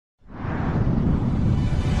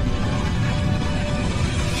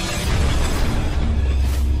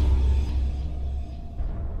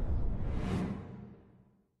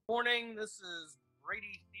morning. This is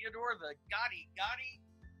Brady Theodore, the Gotti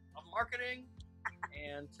of marketing.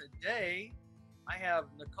 And today I have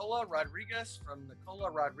Nicola Rodrigues from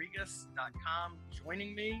NicolaRodrigues.com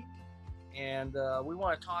joining me. And we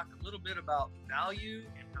want to talk a little bit about value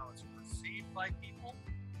and how it's perceived by people.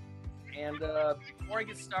 And before I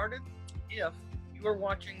get started, if you are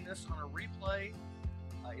watching this on a replay,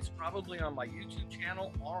 it's probably on my YouTube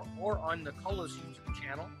channel or on Nicola's YouTube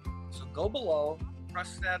channel. So go below,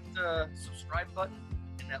 press that subscribe button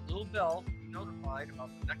and that little bell to be notified about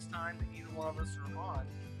the next time that either one of us are on,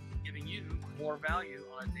 giving you more value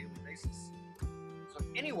on a daily basis. So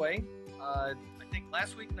anyway, I think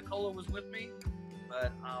last week Nicola was with me,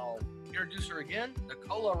 but I'll introduce her again.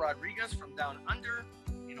 Nicola Rodrigues from down under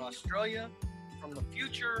in Australia, from the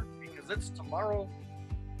future, because it's tomorrow.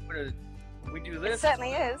 When we do this, it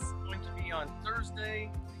certainly is. It's going to be on Thursday.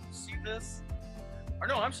 You see this? Or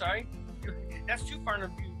no, I'm sorry. That's too far in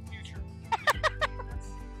the future.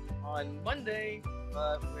 On Monday,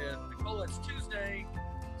 but with Nicola, it's Tuesday,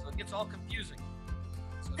 so it gets all confusing.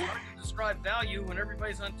 So it's hard to describe value when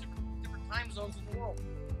everybody's on different time zones in the world.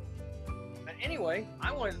 But anyway,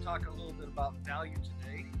 I wanted to talk a little bit about value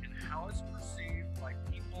today and how it's perceived by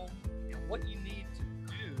people and what you need to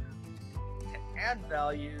do to add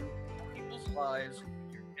value to people's lives when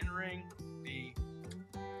you're entering the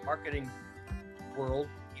marketing world,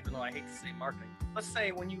 even though I hate to say marketing. Let's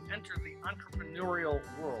say when you enter the entrepreneurial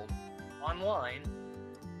world online,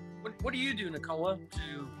 what do you do, Nicola,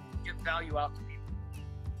 to get value out to people?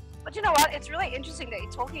 But you know what? It's really interesting that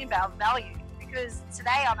you're talking about value, because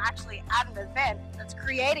today I'm actually at an event that's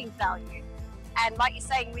creating value. And like you're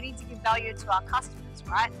saying, we need to give value to our customers,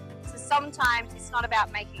 right? So sometimes it's not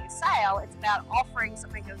about making a sale, it's about offering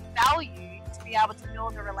something of value to be able to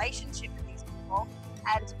build a relationship with these people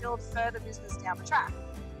and to build further business down the track.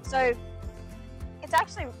 So it's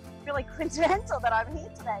actually really coincidental that I'm here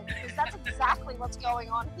today, because that's exactly what's going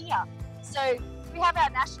on here. So we have our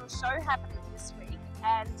national show happening this week,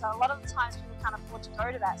 and a lot of the times people can't afford to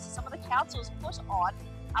go to that. So some of the councils put on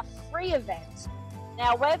a free event.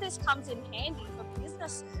 Now, where this comes in handy for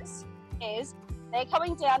businesses is they're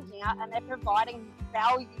coming down here and they're providing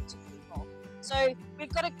value to people. So we've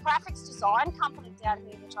got a graphics design company down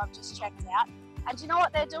here, which I've just checked out. And do you know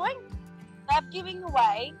what they're doing? They're giving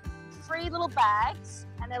away free little bags,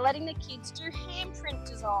 and they're letting the kids do handprint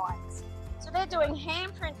designs. So they're doing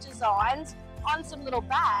handprint designs on some little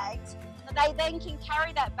bags, so they then can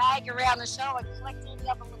carry that bag around the show and collect all the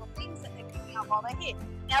other little things that they're picking up while they're here.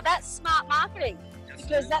 Now that's smart marketing,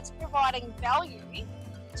 because that's providing value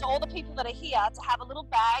to all the people that are here to have a little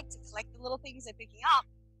bag to collect the little things they're picking up.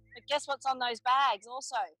 But guess what's on those bags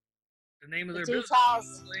also? The name of their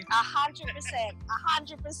details. business.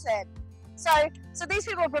 100%. So these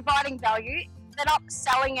people are providing value. They're not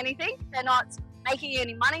selling anything. They're not making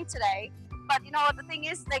any money today. But you know what the thing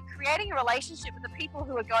is? They're creating a relationship with the people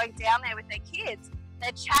who are going down there with their kids.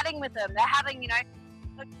 They're chatting with them. They're having, a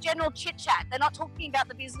general chit chat. They're not talking about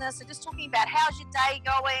the business. They're just talking about how's your day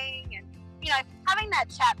going, and having that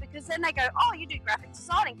chat, because then they go, oh, you do graphic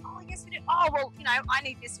designing. Oh, yes, we do. Oh, well, I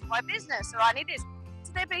need this for my business, or I need this.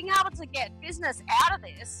 So they're being able to get business out of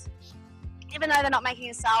this, even though they're not making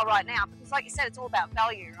a sale right now, because like you said, it's all about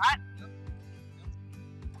value, right? Yep.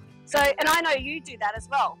 So, and I know you do that as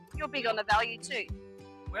well. You're big on the value too.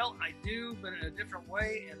 Well, I do, but in a different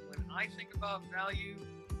way. And when I think about value,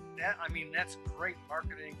 that's great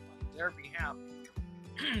marketing on their behalf.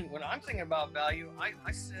 When I'm thinking about value,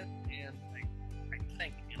 I sit and I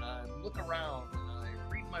think, and I look around and I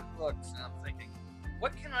read my books, and I'm thinking,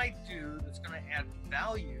 what can I do that's going to add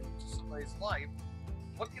value to somebody's life?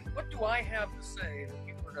 What do I have to say that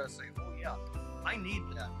people are going to say, oh yeah, I need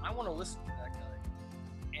that. I want to listen to that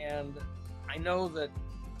guy. And I know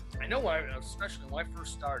especially when I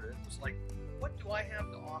first started, it was like, what do I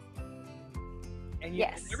have to offer? And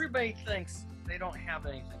yes. Everybody thinks they don't have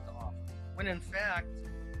anything to offer. When in fact,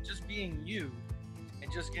 just being you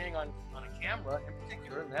and just getting on a camera in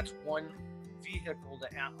particular, and that's one vehicle to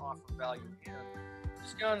offer value in.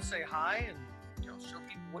 Just go and say hi and show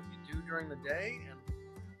people what you do during the day, and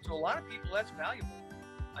to a lot of people that's valuable.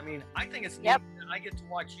 I think it's neat that I get to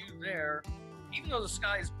watch you there, even though the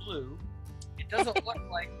sky is blue. It doesn't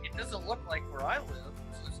look like where I live,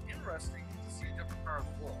 so it's interesting to see a different part of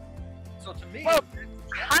the world. So to me,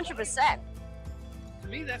 100%. To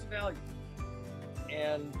me, that's value,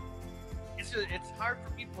 and it's hard for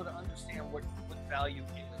people to understand what value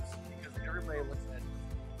is, because everybody looks at it.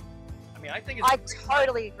 I think I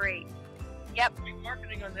totally agree. Yep.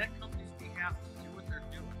 Marketing on that company's behalf to do what they're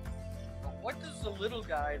doing. But what does the little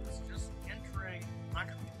guy that's just entering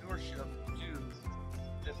entrepreneurship do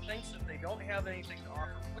that thinks that they don't have anything to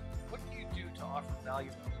offer, what do you do to offer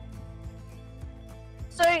value?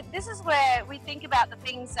 So this is where we think about the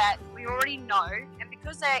things that we already know, and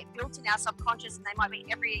because they're built in our subconscious and they might be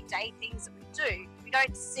everyday things that we do, we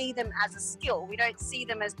don't see them as a skill. We don't see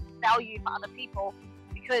them as value for other people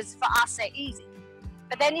because for us they're easy.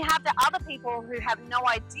 But then you have the other people who have no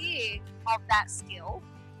idea of that skill.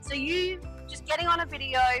 So you just getting on a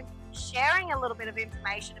video, sharing a little bit of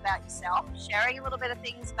information about yourself, sharing a little bit of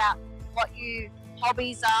things about what your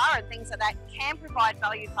hobbies are and things like that can provide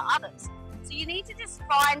value for others. So you need to just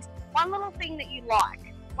find one little thing that you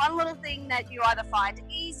like, one little thing that you either find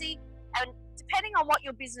easy, and depending on what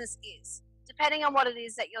your business is, depending on what it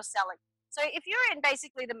is that you're selling. So if you're in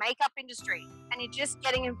basically the makeup industry and you're just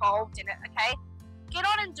getting involved in it, okay, get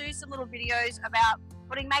on and do some little videos about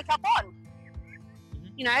putting makeup on.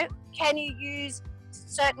 You know, can you use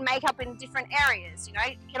certain makeup in different areas? You know,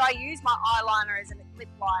 can I use my eyeliner as a lip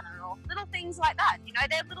liner or little things like that? You know,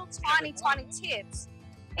 they're little tiny tips.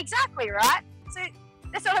 Exactly, right? So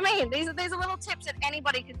that's what I mean. These are little tips that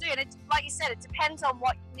anybody can do. And it's, like you said, it depends on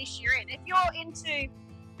what niche you're in. If you're into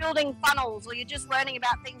building funnels or you're just learning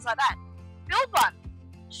about things like that, build one.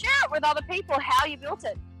 Share it with other people how you built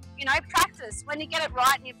it. You know, practice. When you get it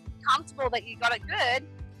right and you're comfortable that you got it good,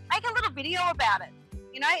 make a little video about it.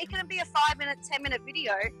 You know, it can be a 5-minute, 10-minute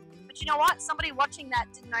video, but you know what? Somebody watching that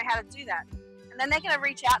didn't know how to do that. And then they're going to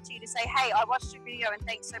reach out to you to say, hey, I watched your video and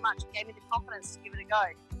thanks so much. It gave me the confidence to give it a go.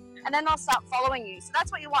 And then they'll start following you. So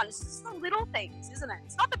that's what you want. It's just the little things, isn't it?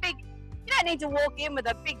 It's not the big, you don't need to walk in with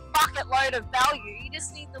a big bucket load of value. You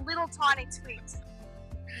just need the little tiny tweaks.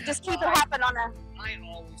 Just keep it happen on a... I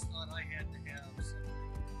always thought I had to have something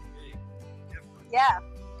big, different. Yeah.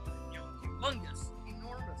 Humongous,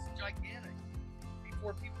 enormous, gigantic,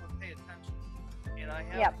 before people would pay attention. And I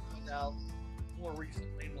have found out more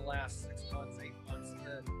recently in the last 6 months, 8 months,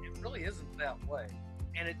 that it really isn't that way.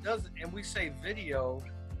 And it doesn't, and we say video,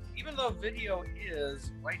 even though video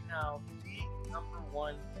is right now the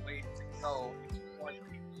 #1 way to go if you want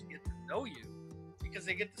people to get to know you, because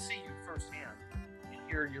they get to see you firsthand and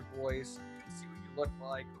hear your voice and see what you look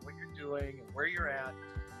like and what you're doing and where you're at.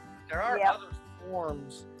 There are other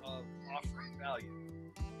forms of offering value.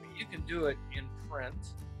 You can do it in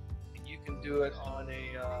print, and you can do it on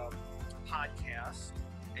a podcast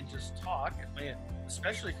and just talk.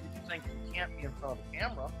 Especially if you think you can't be in front of a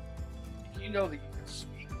camera, if you know that you can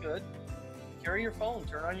speak good, carry your phone,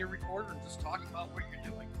 turn on your recorder, and just talk about what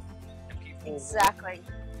you're doing. And people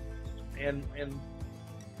and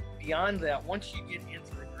beyond that, once you get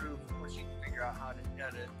into the groove, of course, you can figure out how to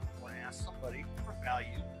edit or ask somebody for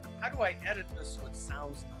value. How do I edit this so it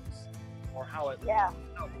sounds nice, or how it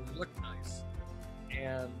will look nice?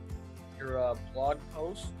 And your blog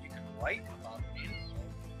post, you can write about anything.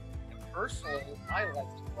 Personally, I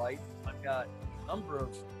like to write. I've got a number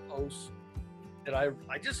of posts that I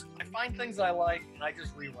find things I like and I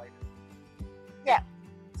just rewrite it. Yeah.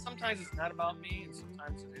 Sometimes it's not about me and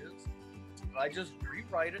sometimes it is. But I just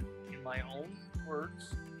rewrite it in my own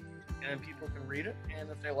words and people can read it, and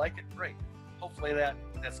if they like it, great. Hopefully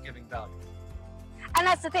that's giving value. And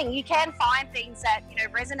that's the thing, you can find things that, you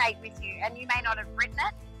know, resonate with you and you may not have written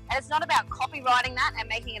it. And it's not about copywriting that and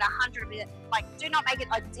making it 100%, like, do not make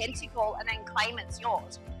it identical and then claim it's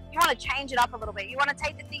yours. You want to change it up a little bit. You want to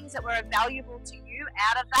take the things that were valuable to you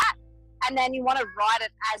out of that, and then you want to write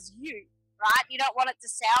it as you, right? You don't want it to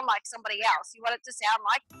sound like somebody else. You want it to sound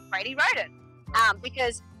like Brady wrote it.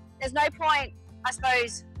 Because there's no point, I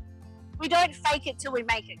suppose, we don't fake it till we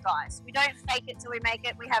make it, guys. We don't fake it till we make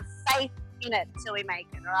it. We have faith in it till we make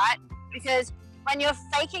it, all right? Because when you're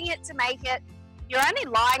faking it to make it, you're only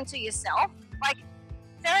lying to yourself. Like,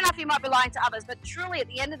 fair enough, you might be lying to others, but truly at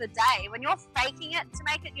the end of the day, when you're faking it to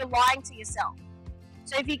make it, you're lying to yourself.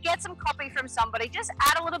 So if you get some copy from somebody, just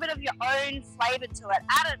add a little bit of your own flavor to it.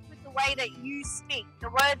 Add it with the way that you speak, the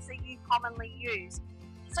words that you commonly use.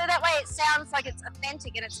 So that way it sounds like it's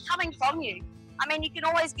authentic and it's coming from you. I mean, you can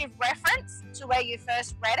always give reference to where you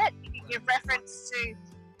first read it. You can give reference to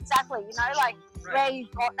exactly, you know, like where you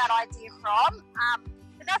got that idea from.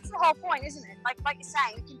 But that's the whole point, isn't it? Like you're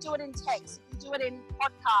saying, you can do it in text, you can do it in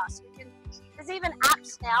podcasts. There's even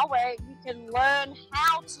apps now where you can learn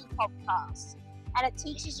how to podcast, and it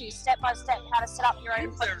teaches you step by step how to set up your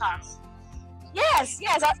own podcast. Yes.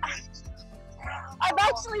 I've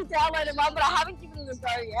actually downloaded one, but I haven't given it a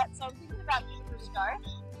go yet, so I'm thinking about giving it a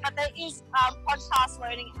go. But there is podcast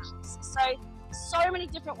learning apps. So many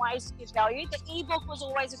different ways to give value. The ebook was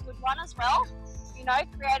always a good one as well. You know,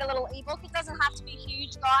 create a little ebook. It doesn't have to be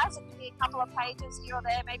huge, guys. It can be a couple of pages here or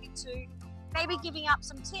there, maybe 2. Maybe giving up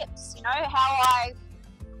some tips, you know, how I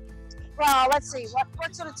Well, let's see.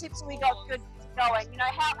 What sort of tips have we got good going? You know,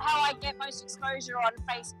 how I get most exposure on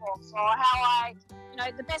Facebook, or how I, you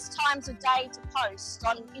know, the best times of day to post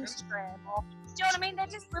on Instagram, or do you know what I mean? They're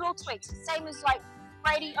just little tweaks. Same as like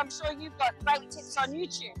Brady, I'm sure you've got great tips on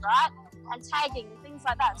YouTube, right? And tagging and things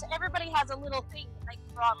like that. So everybody has a little thing that they can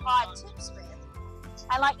provide tips with.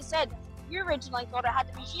 And like you said, you originally thought it had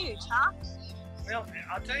to be huge, huh? Well,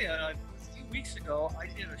 I'll tell you, a few weeks ago, I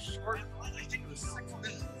did a short, I think it was 6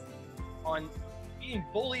 minutes, on being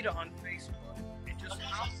bullied on Facebook and just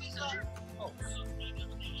how to posts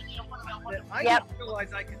that I didn't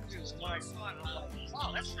realize I could do. And when I saw it, I was like,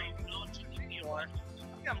 wow, that's pretty video. I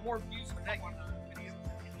got more views than that video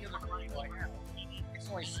than any other video I have. It's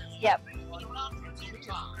only 6 minutes. Yep. And to me, it's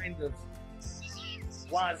kind of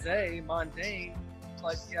blasé, mundane,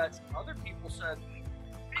 but yet other people said,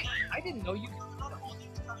 hey, I didn't know you could do that.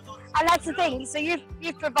 And that's the thing. So you've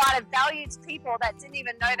provided value to people that didn't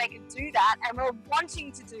even know they could do that, and were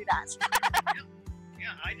wanting to do that.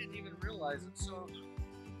 Yeah, I didn't even realize it. So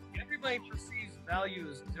everybody perceives value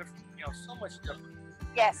as different, you know, so much different.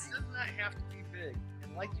 Yes. It does not have to be big.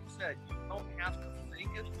 And like you said, you don't have to fake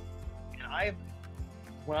it. And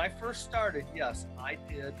when I first started, yes, I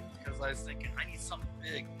did, because I was thinking I need something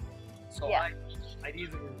big. So Yeah. I'd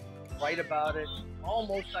either write about it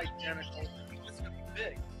almost identical, thinking it's gonna be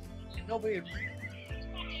big, and nobody would read it.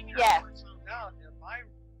 And Yeah. I found out if I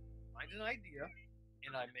find an idea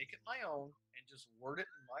and I make it my own and just word it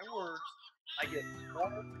in my words, I get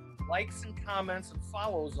more likes and comments and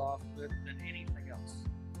follows off of it than anything else.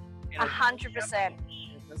 And 100%.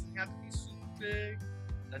 it doesn't have to be super big,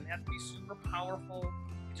 it doesn't have to be super powerful.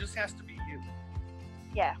 It just has to be you.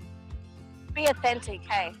 Yeah. Be authentic,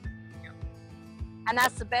 hey. Yeah. And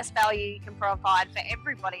that's the best value you can provide for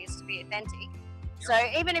everybody, is to be authentic. So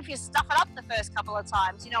even if you stuff it up the first couple of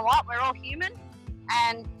times, you know what? We're all human,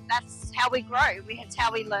 and that's how we grow. It's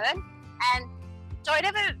how we learn. And don't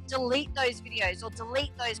ever delete those videos, or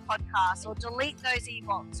delete those podcasts, or delete those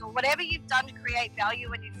ebooks, or whatever you've done to create value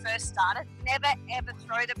when you first started. Never ever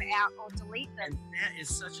throw them out or delete them. And that is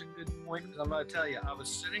such a good point, because I'm going to tell you, I was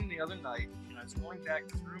sitting the other night and I was going back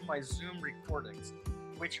through my Zoom recordings,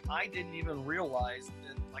 which I didn't even realize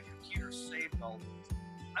that my computer saved all these.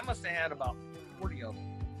 I must have had about 40 of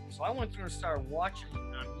them. So I went through and started watching,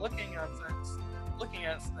 and I'm looking at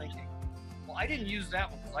it thinking, well, I didn't use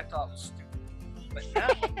that one because I thought it was stupid. But now,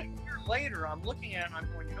 a year later, I'm looking at it and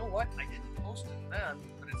I'm going, you know what? I didn't post it then,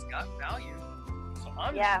 but it's got value. So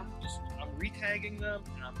I'm retagging them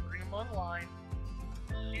and I'm putting them online,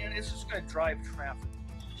 and it's just going to drive traffic.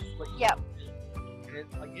 Yep. And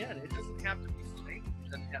it doesn't have to be fake.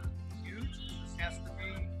 It doesn't have to be huge. It just has to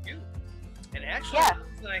be you. And actually, the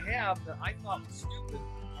ones that I have that I thought was stupid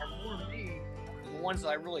are more me than the ones that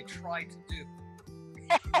I really tried to do.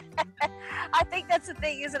 I think that's the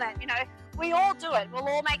thing, isn't it? You know, we all do it. We'll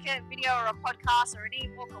all make a video or a podcast or an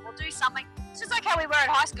ebook, or we'll do something. It's just like how we were in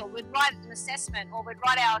high school. We'd write an assessment, or we'd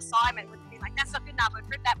write our assignment. We'd be like, that's not good enough. We'd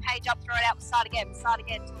rip that page up, throw it out, we'll start again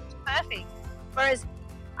until it's perfect. Whereas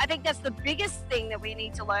I think that's the biggest thing that we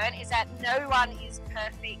need to learn, is that no one is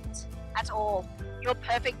perfect at all. You're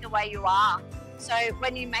perfect the way you are. So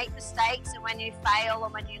when you make mistakes and when you fail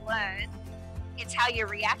and when you learn, it's how you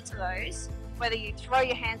react to those. Whether you throw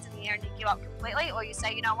your hands in the air and you give up completely, or you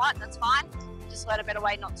say, you know what, that's fine, just learn a better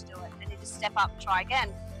way not to do it, and you just step up and try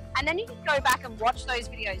again. And then you can go back and watch those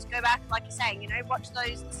videos. Go back, like you're saying, you know, watch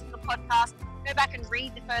those, listen to the podcast, go back and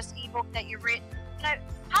read the first ebook that you've written. You know,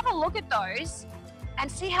 have a look at those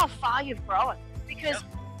and see how far you've grown. Because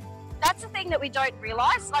that's the thing that we don't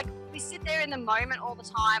realize. Like, we sit there in the moment all the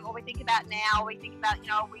time, or we think about now, or we think about, you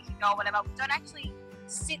know, a week ago, whatever. We don't actually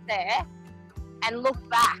sit there and look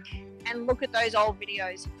back and look at those old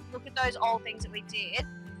videos, look at those old things that we did,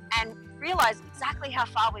 and realize exactly how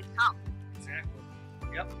far we've come. Exactly.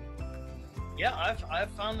 Yep. Yeah, I've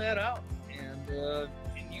found that out, and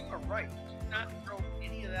you are right. Do not throw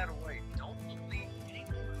any of that away. Don't believe anything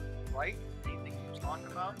you write, anything you talk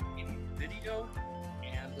about, any video,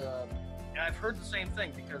 and I've heard the same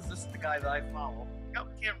thing, because this is the guy that I follow. I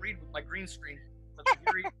can't read with my green screen, but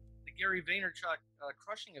the Gary Vaynerchuk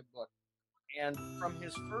Crushing It book. And from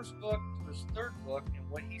his first book to his third book, and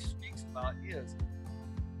what he speaks about is,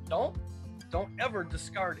 don't ever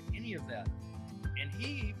discard any of that. And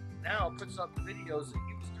he now puts up videos that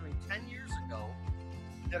he was doing 10 years ago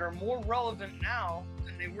that are more relevant now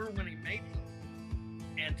than they were when he made them.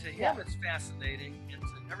 And to him, it's fascinating, and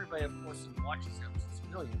to everybody, of course, that watches him, since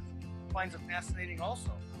millions, finds it fascinating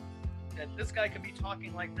also, that this guy could be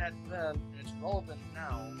talking like that then, and it's relevant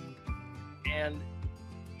now. And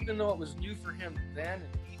even though it was new for him then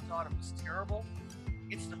and he thought it was terrible,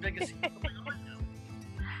 it's the biggest hit going on now.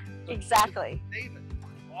 So Exactly. save it.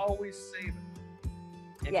 Always save it.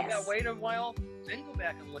 If Yes. you gotta wait a while, then go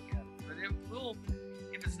back and look at it. But it will,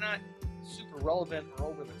 if it's not super relevant or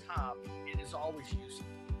over the top, it is always useful.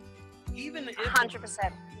 Even if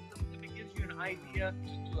 100%. if it gives you an idea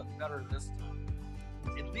to do it better this time,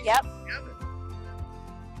 at least Yep. you have it.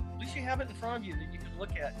 At least you have it in front of you that you can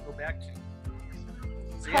look at and go back to.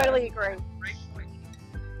 So, yeah, Totally agree. great point.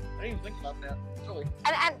 I didn't even think about that. Totally.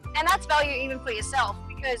 And that's value even for yourself,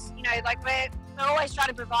 because you know, like we're always trying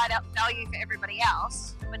to provide out value for everybody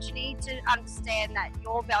else, but you need to understand that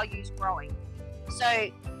your value is growing.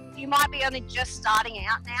 So you might be only just starting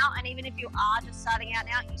out now, and even if you are just starting out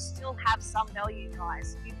now, you still have some value,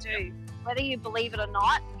 guys. You do. Whether you believe it or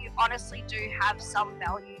not, you honestly do have some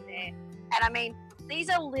value there. And I mean, these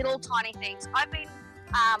are little tiny things. I've been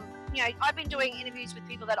I've been doing interviews with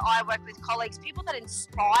people that I work with, colleagues, people that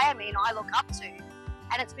inspire me and I look up to.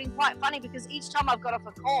 And it's been quite funny because each time I've got off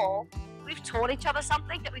a call, we've taught each other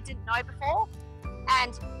something that we didn't know before.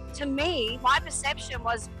 And to me, my perception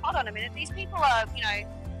was, hold on a minute, these people are,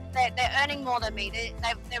 they're earning more than me.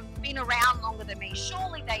 They've been around longer than me.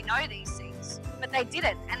 Surely they know these things, but they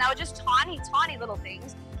didn't. And they were just tiny, tiny little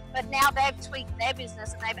things. But now they've tweaked their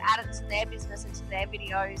business and they've added to their business and to their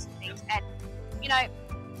videos and things. And,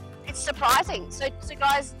 it's surprising. So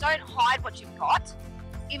guys, don't hide what you've got.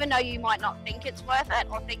 Even though you might not think it's worth it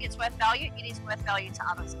or think it's worth value, it is worth value to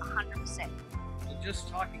others, 100%. So just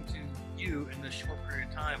talking to you in this short period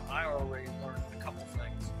of time, I already learned a couple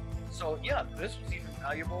things. So yeah, this was even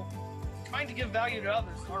valuable. Trying to give value to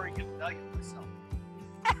others, already give value to myself.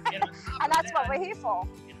 And, And that's what we're here for.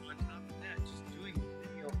 And on top of that, just doing the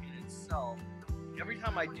video in itself, every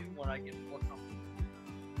time I do one, I get more comfortable.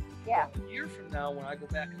 Yeah. Well, a year from now, when I go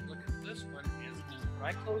back and look at this one, when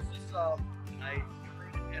I close this up, and I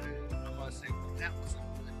edit it, I'm going to say, well, that wasn't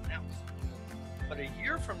good, and that wasn't good. But a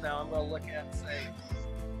year from now, I'm going to look at it and say,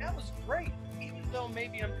 that was great, even though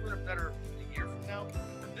maybe I'm doing it better a year from now.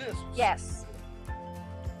 This was Yes.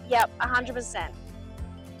 Yep, 100%.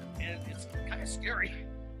 And it's kind of scary,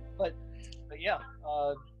 but yeah,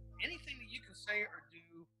 anything that you can say or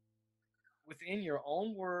do within your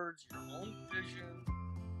own words, your own vision,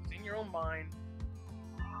 within your own mind,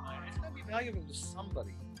 it's going to be valuable to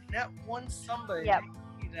somebody. And that one somebody, Yep.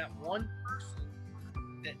 may be that one person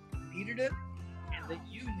that needed it and that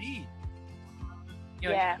you need.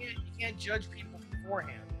 Yeah. You can't judge people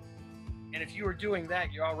beforehand. And if you were doing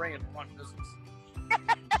that, you're already in the wrong business.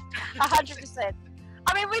 100%.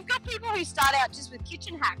 I mean, we've got people who start out just with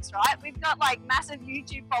kitchen hacks, right? We've got like massive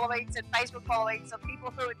YouTube followings and Facebook followings of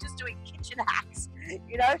people who are just doing kitchen hacks,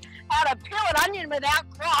 how to peel an onion without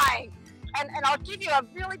crying. And I'll give you a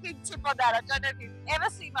really big tip on that. I don't know if you've ever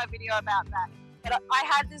seen my video about that. But I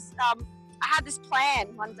had this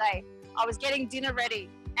plan one day. I was getting dinner ready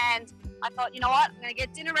and I thought, you know what? I'm going to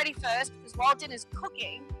get dinner ready first because while dinner's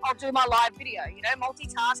cooking, I'll do my live video.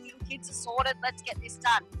 Multitasking, kids are sorted, let's get this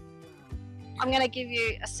done. I'm going to give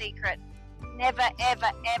you a secret. Never,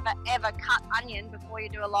 ever, ever, ever cut onion before you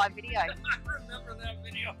do a live video. I remember that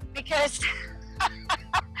video. Because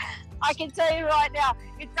I can tell you right now,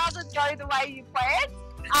 it doesn't go the way you planned.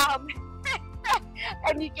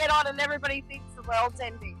 And you get on and everybody thinks the world's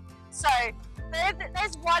ending. So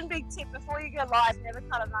there's one big tip before you go live, never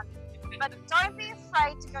cut an onion. But don't be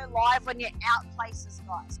afraid to go live when you're out places,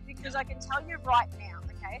 guys, because I can tell you right now,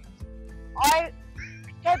 okay? I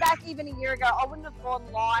go back even a year ago, I wouldn't have gone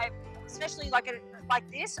live, especially like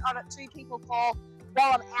this, on a 2 people call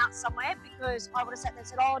while I'm out somewhere, because I would have sat there and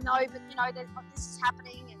said, oh no, but this is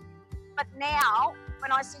happening. But now,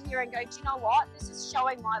 when I sit here and go, do you know what? This is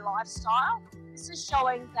showing my lifestyle. This is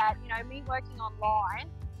showing that, me working online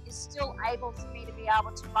is still able for me to be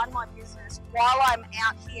able to run my business while I'm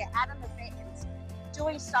out here at an event,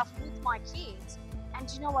 doing stuff with my kids. And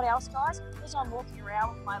do you know what else, guys? Because I'm walking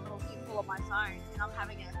around with my little gimbal on my phone and I'm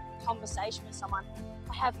having a conversation with someone,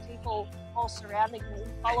 I have people all surrounding me,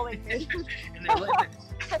 following me, And they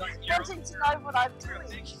wanting to know what I'm You're a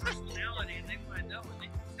doing. big personality, and they find out when they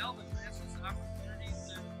can tell them this is an opportunity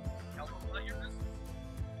to tell them about your business.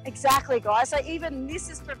 Exactly, guys. So even this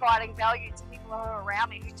is providing value to people who are around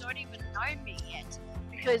me who don't even know me yet.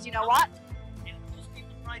 Because you know what? And those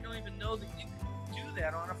people probably don't even know that you can do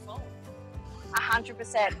that on a phone.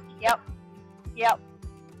 100%. Yep.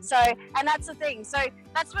 So, and that's the thing. So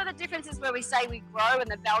that's where the difference is, where we say we grow and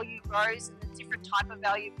the value grows and the different type of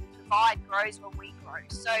value we provide grows when we grow.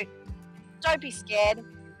 So don't be scared.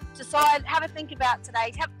 Decide, have a think about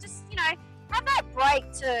today. Have that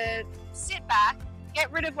break to sit back,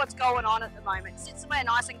 get rid of what's going on at the moment. Sit somewhere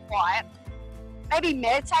nice and quiet maybe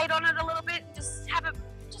meditate on it a little bit and just have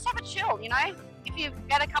a chill, you know? If you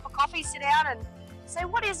get a cup of coffee, sit down and say,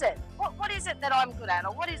 what is it? What is it that I'm good at,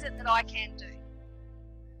 or what is it that I can do?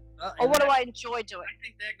 Or what do I enjoy doing? I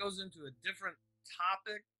think that goes into a different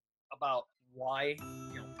topic about why,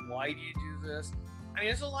 why do you do this? I mean,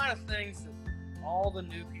 there's a lot of things that all the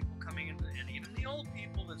new people coming in, and even the old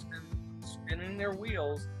people that's been spinning their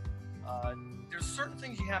wheels, there's certain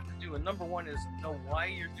things you have to do. And number one is know why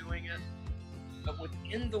you're doing it. But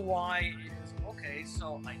within the why is, okay,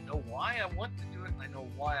 so I know why I want to do it, and I know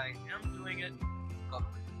why I am doing it, but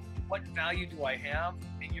what value do I have?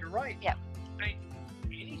 And you're right. Yeah.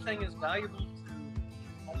 Anything is valuable to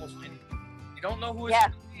almost anything. You don't know who it's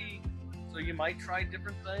going to be, so you might try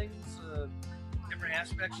different things, different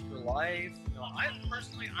aspects of your life.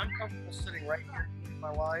 I'm comfortable sitting right here in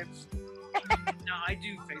my lives. Now, I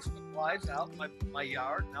do Facebook Lives out in my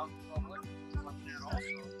yard and out in public, like that also.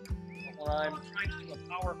 But when I'm trying to do a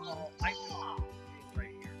power call, I do it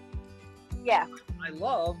right here. Yeah. I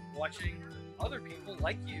love watching other people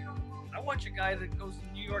like you. I watch a guy that goes to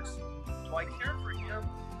New York City. Do I care for him?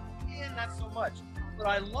 Yeah, not so much. But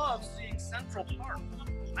I love seeing Central Park.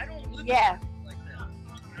 I don't live like that.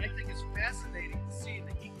 And I think it's fascinating to see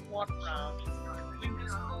that he can walk around doing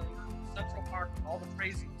his thing in Central Park and all the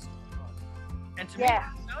craziness going on. And to me,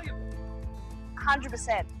 it's valuable.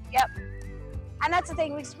 100%. Yep. And that's the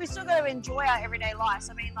thing, we still got to enjoy our everyday lives.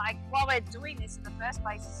 I mean, like, while we're doing this in the first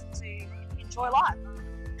place is to enjoy life,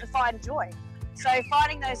 to find joy. So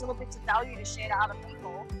finding those little bits of value to share to other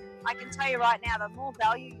people, I can tell you right now, the more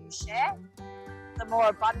value you share, the more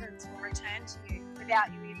abundance will return to you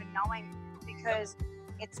without you even knowing, because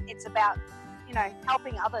it's about,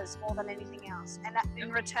 helping others more than anything else. And that, in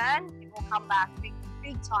return, it will come back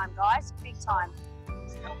big time, guys, big time.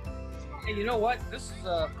 Hey, you know what? This is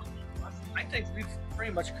I think we've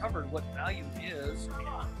pretty much covered what value is and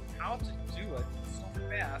how to do it so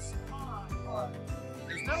fast.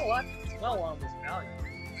 There's not a lot to dwell on with value.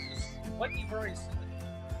 It's just what you've already said.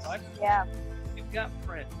 Right? Yeah. You've got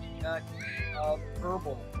print, you've got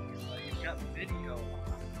verbal, you've got video.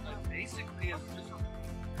 Basically, it's just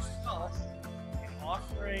yourself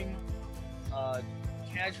offering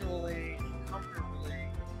casually, comfortably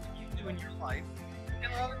what you do in your life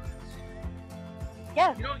and others.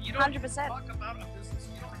 Yeah, you don't 100%. Talk about a business.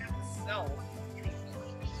 You don't have to sell anything.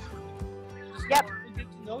 Just yep. They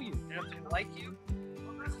get to know you. And if they like you,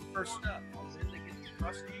 that's the first step. Then they get to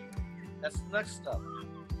trust you. That's the next step.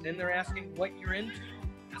 Then they're asking what you're into.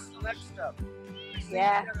 That's the next step.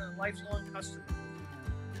 Yeah. You got a lifelong customer.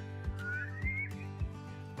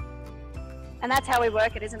 And that's how we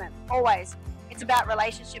work it, isn't it? Always. It's about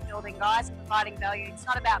relationship building, guys, and providing value. It's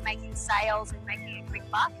not about making sales and making a quick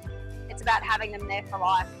buck. It's about having them there for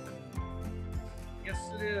life. Yes,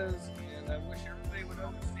 it is. And I wish everybody would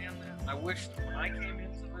understand that. I wish that when I came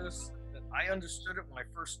into this, that I understood it when I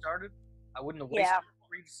first started. I wouldn't have wasted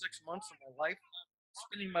 3 to 6 months of my life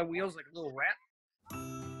spinning my wheels like a little rat.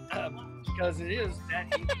 Because it is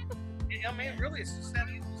that easy. I mean, really, it's just that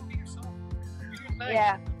easy to be yourself. Do your thing.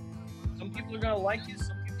 Yeah. Some people are going to like you,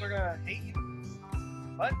 some people are going to hate you.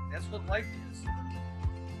 But that's what life is.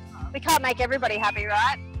 We can't make everybody happy,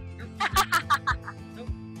 right? Nope.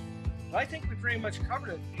 I think we pretty much covered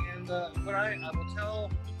it. And what I will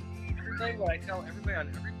tell everybody, what I tell everybody on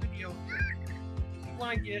every video here, if you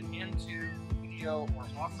want to get into video or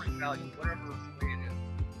offering value, whatever way it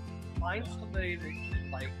is, find somebody that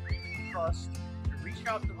you like, trust, and reach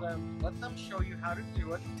out to them, let them show you how to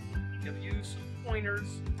do it, give you some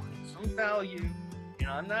pointers, some value. And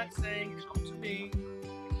I'm not saying come to me.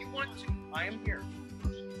 If you want to, I am here.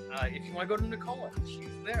 If you want to go to Nicola, she's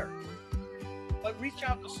there. But reach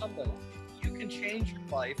out to somebody. You can change your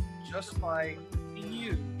life just by being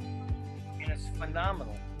you. And it's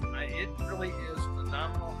phenomenal. It really is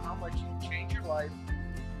phenomenal how much you can change your life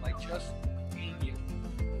by just being you.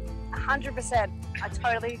 100%. I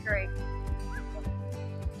totally agree.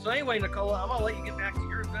 So anyway, Nicola, I'm going to let you get back to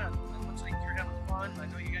your event. It looks like you're having fun. I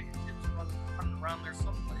know you got your kids running around there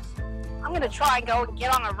someplace. I'm going to try and go and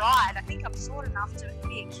get on a ride. I think I'm short enough to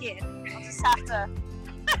be a kid. I'll just have to...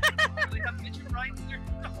 Do they have midget rides there?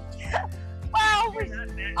 Well,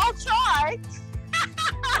 I'll try.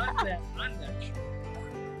 I'm not sure.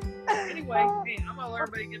 Anyway, hey, I'm going to let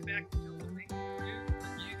everybody get back to doing what they do.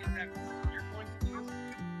 You get back to what you're going to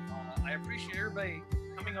do. I appreciate everybody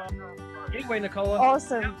coming on. Anyway, Nicola.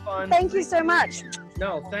 Awesome. Have fun. Thank you so much.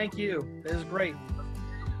 No, thank you. It was great.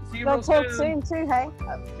 See you We'll talk soon too, hey?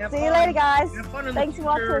 See you later, guys. Thanks for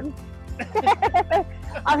watching.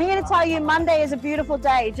 I'm here to tell you Monday is a beautiful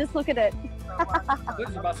day. Just look at it.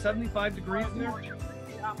 It's about 75 degrees there.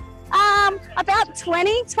 About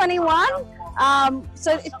 20, 21.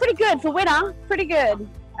 So it's pretty good for winter. Pretty good.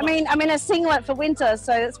 I mean, I'm in a singlet for winter,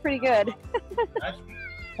 so that's pretty good. That's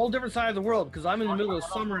a whole different side of the world because I'm in the middle of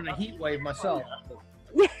summer in a heat wave myself.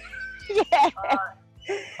 Yeah.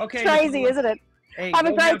 Okay. It's crazy, isn't it? Hey, Have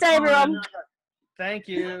a great day, everyone. Thank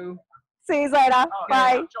you. See you later.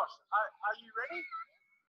 Bye.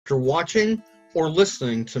 After watching or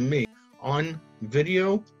listening to me on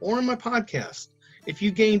video or on my podcast, if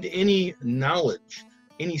you gained any knowledge,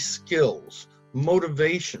 any skills,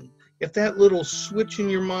 motivation, if that little switch in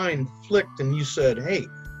your mind flicked and you said, hey,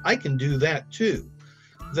 I can do that too,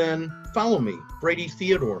 then follow me, Brady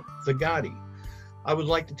Theodore, the Gotti. I would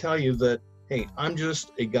like to tell you that, hey, I'm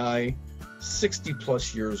just a guy 60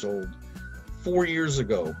 plus years old. 4 years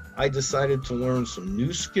ago, I decided to learn some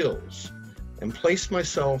new skills and place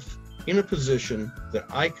myself in a position that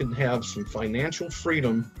I could have some financial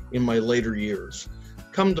freedom in my later years.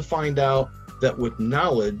 Come to find out that with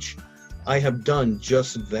knowledge, I have done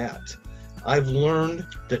just that. I've learned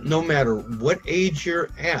that no matter what age you're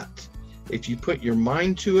at, if you put your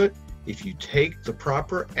mind to it, if you take the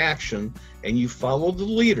proper action and you follow the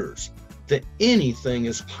leaders, that anything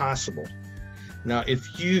is possible. Now,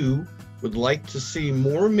 if you would like to see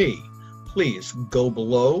more of me, please go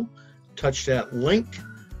below, touch that link,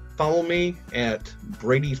 follow me at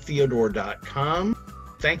bradythegotti.com.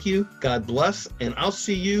 Thank you, God bless, and I'll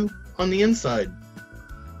see you on the inside.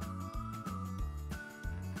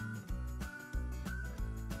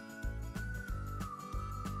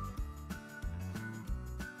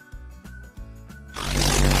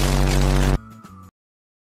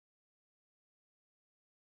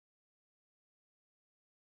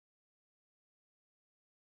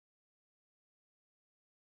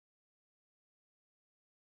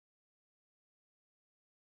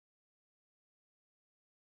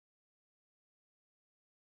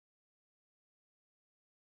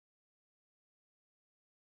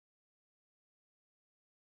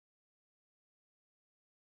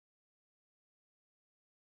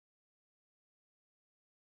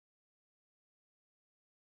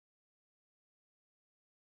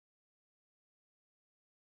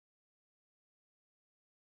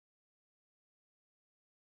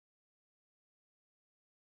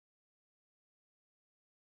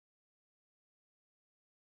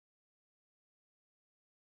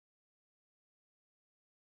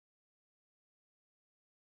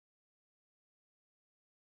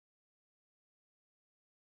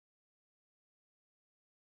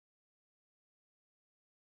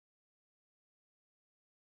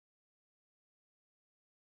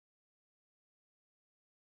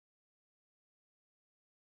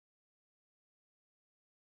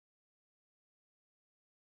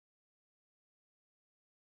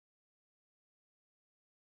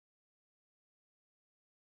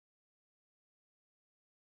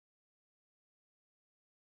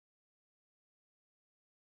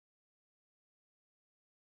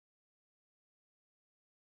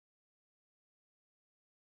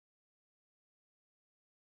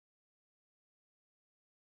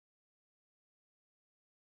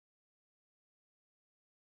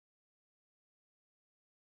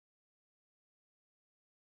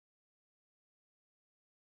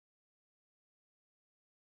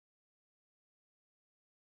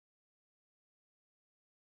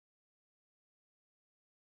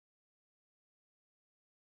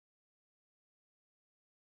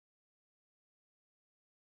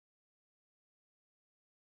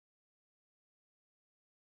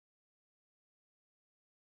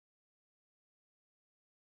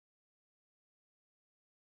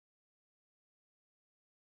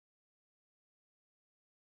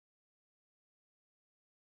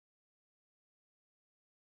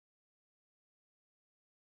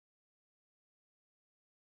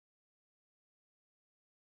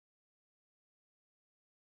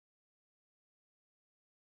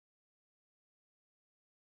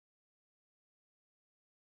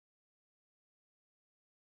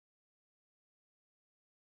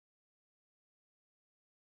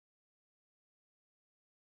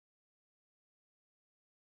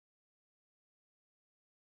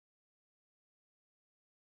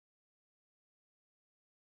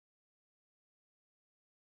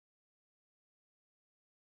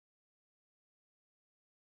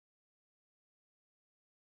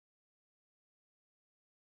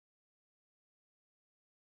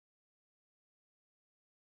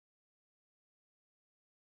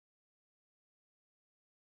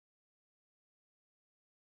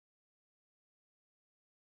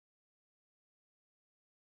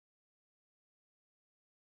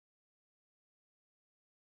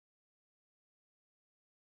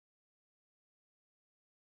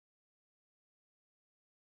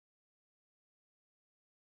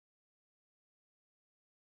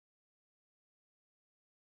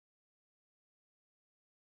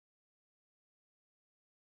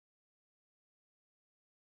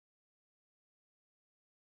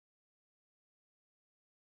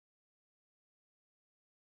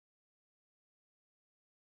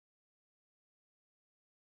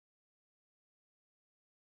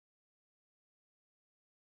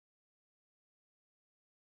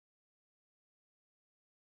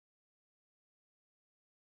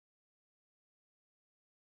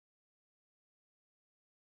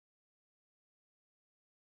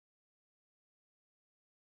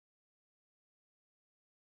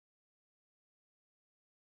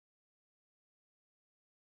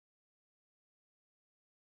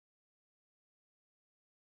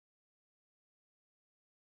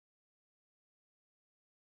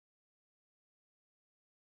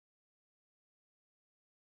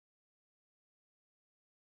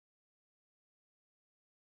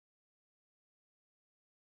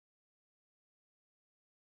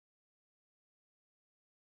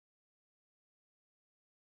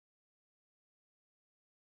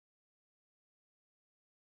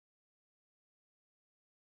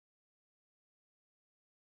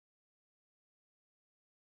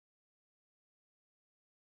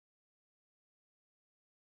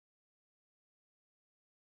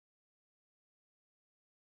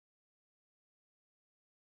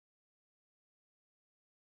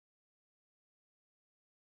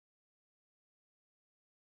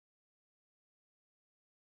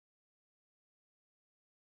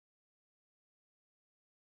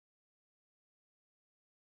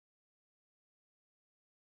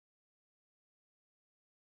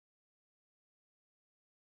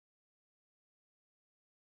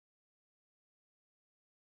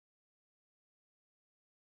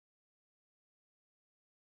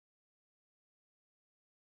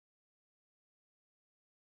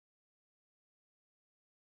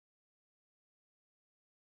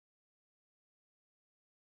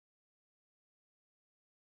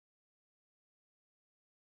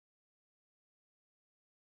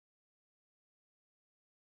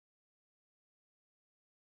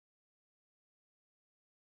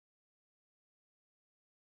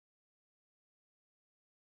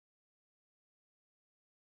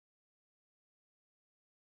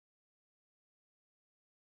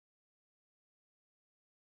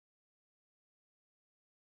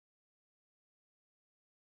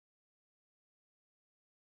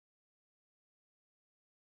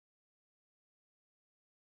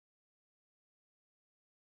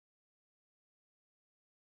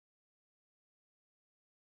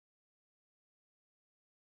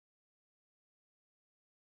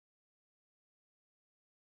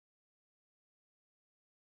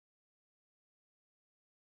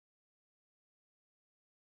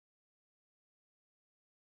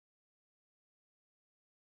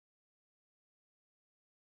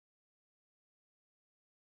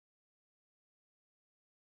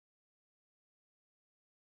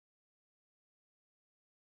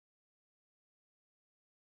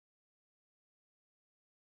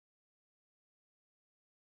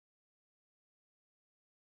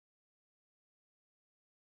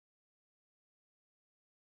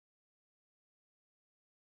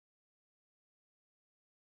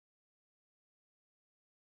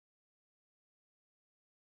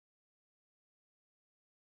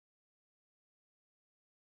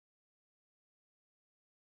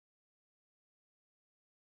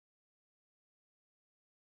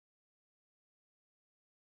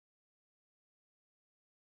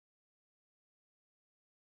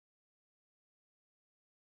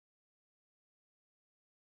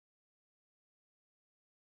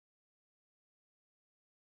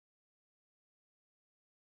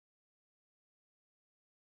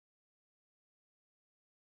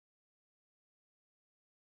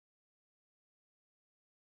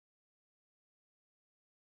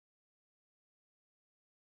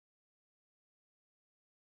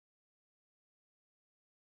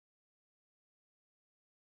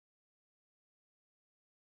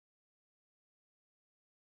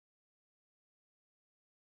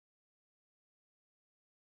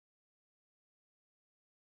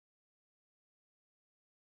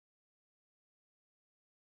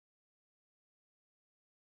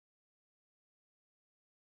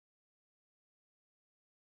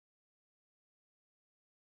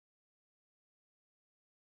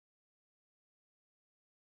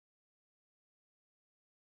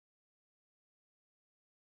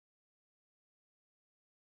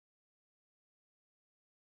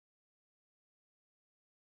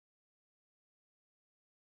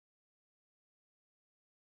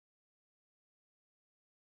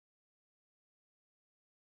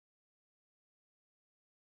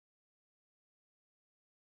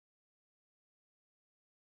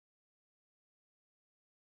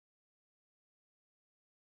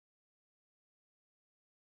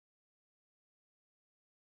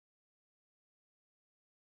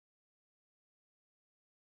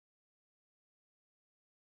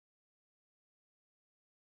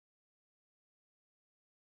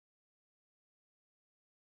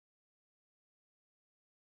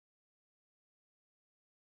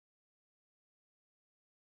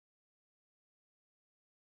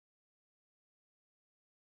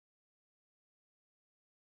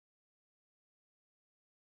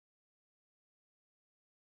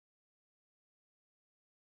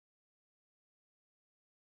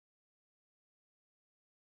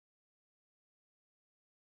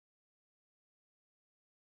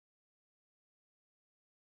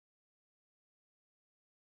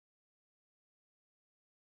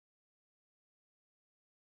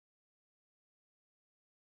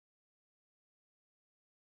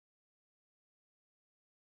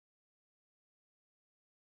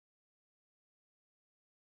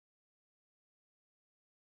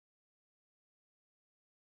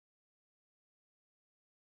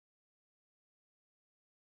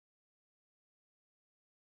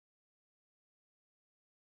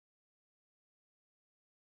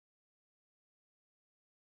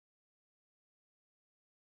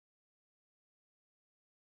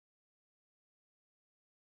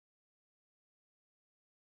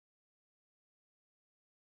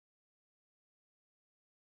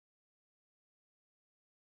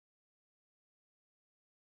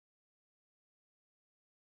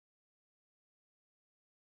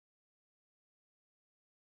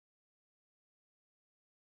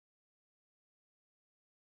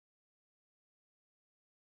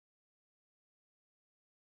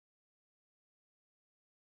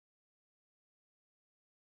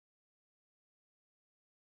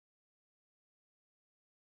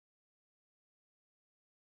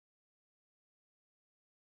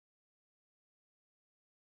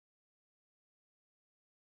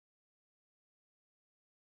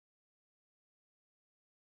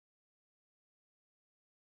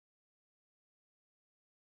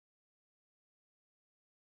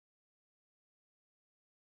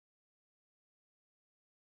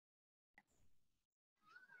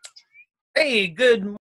 Hey, good